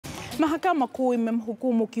Mahakama Kuu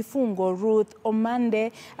imemhukumu kifungo Ruth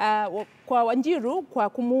Kamande Wanjiru kwa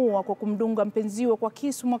kumuua kwa kumdunga mpenziwe kwa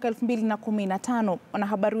kisu mwaka 2015.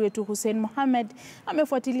 Mwanahabri wetu Hussein Mohammed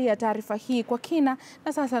amefuatilia taarifa hii kwa kina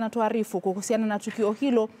na sasa anatuarifu kuhusiana na tukio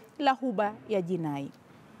hilo la huba ya jinai.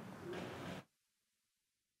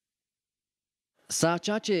 Saa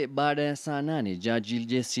chache baada ya saa 8, Jaji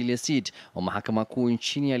Jesse Lesit wa Mahakama Kuu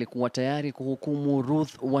nchini alikuwa tayari kuhukumu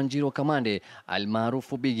Ruth Wanjiru Kamande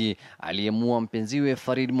almaarufu Bigi aliyemuua mpenziwe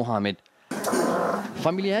Farid Mohammed.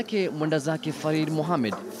 Familia yake mwenda zake Farid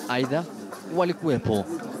Mohammed aidha walikuwepo.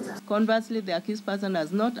 Conversely, the accused person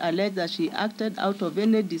has not alleged that she acted out of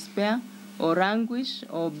any despair or anguish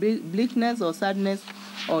or bleakness or sadness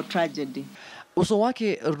or tragedy. Uso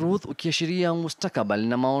wake Ruth ukiashiria mustakabali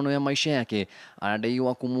na maono ya maisha yake,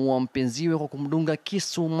 anadaiwa kumuua mpenziwe kwa kumdunga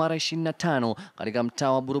kisu mara 25 katika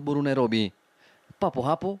mtaa wa Buruburu, Nairobi. Papo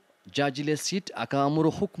hapo Judge Lesit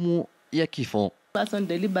akaamuru hukumu ya kifo. Person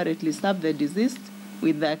deliberately stabbed the deceased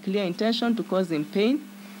with the clear intention to cause him pain,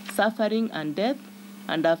 suffering and death,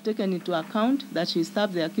 and have taken into account that she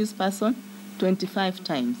stabbed the accused person 25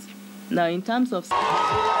 times. Now in terms of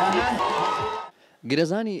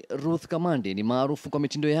Gerezani, Ruth Kamande ni maarufu kwa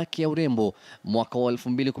mitindo yake ya urembo. Mwaka wa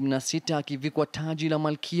 2016 akivikwa taji la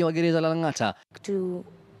malkia wa gereza la Lang'ata. To,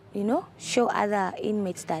 show other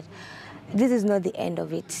inmates that this is not the end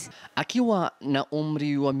of it. Akiwa na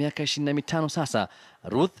umri wa miaka 25 sasa,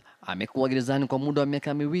 Ruth amekuwa gerezani kwa muda wa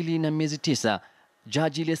miaka 2 na miezi 9.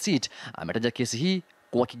 Jaji Lesit ametaja kesi hii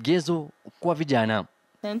kwa kigezo kwa vijana.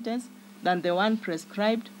 Sentence than the one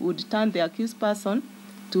prescribed would turn the accused person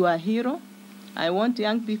to a hero. I want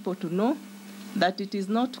young people to know that it is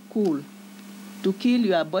not cool to kill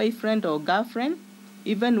your boyfriend or girlfriend,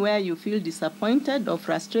 even where you feel disappointed or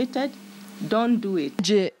frustrated. Don't do it.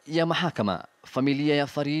 Nje ya mahakama, familia ya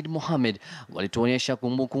Farid Mohammed walituonyesha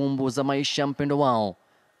kumbukumbu za maisha mpendo wao.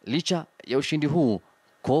 Licha ya ushindi huu,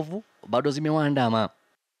 kovu bado zimewaandama.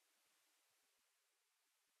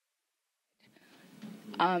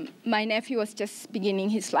 My nephew was just beginning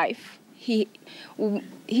his life.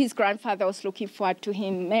 His grandfather was looking forward to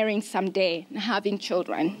him marrying someday and having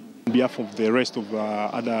children. On behalf of the rest of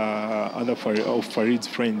other Farid's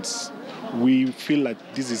friends, we feel that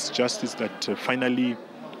this is justice that finally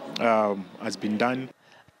has been done.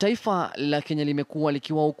 Taifa la Kenya limekuwa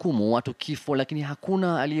likiwahukumu watu kifo, lakini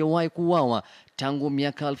hakuna aliyewahi kuuawa tangu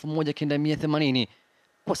miaka 1980.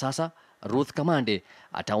 Kwa sasa Ruth Kamande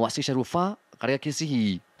atawasilisha rufaa katika kesi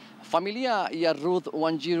hii. Familia ya Ruth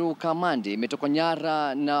Wanjiru Kamande imetoka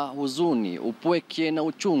nyara na huzuni, upweke na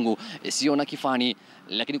uchungu isiyo na kifani.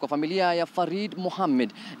 Lakini kwa familia ya Farid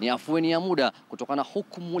Mohammed ni afueni ya muda kutokana na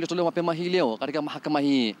hukumu iliyotolewa mapema hii leo katika mahakama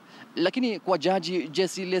hii. Lakini kwa Jaji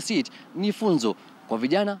Jesse Lesit ni funzo kwa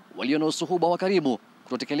vijana walio na usuhuba wa karibu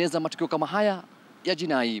kutotekeleza matukio kama haya ya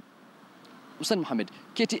jinai. Hussein Mohammed,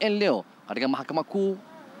 KTN leo katika Mahakama Kuu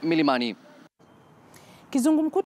Milimani. Kizungumkuti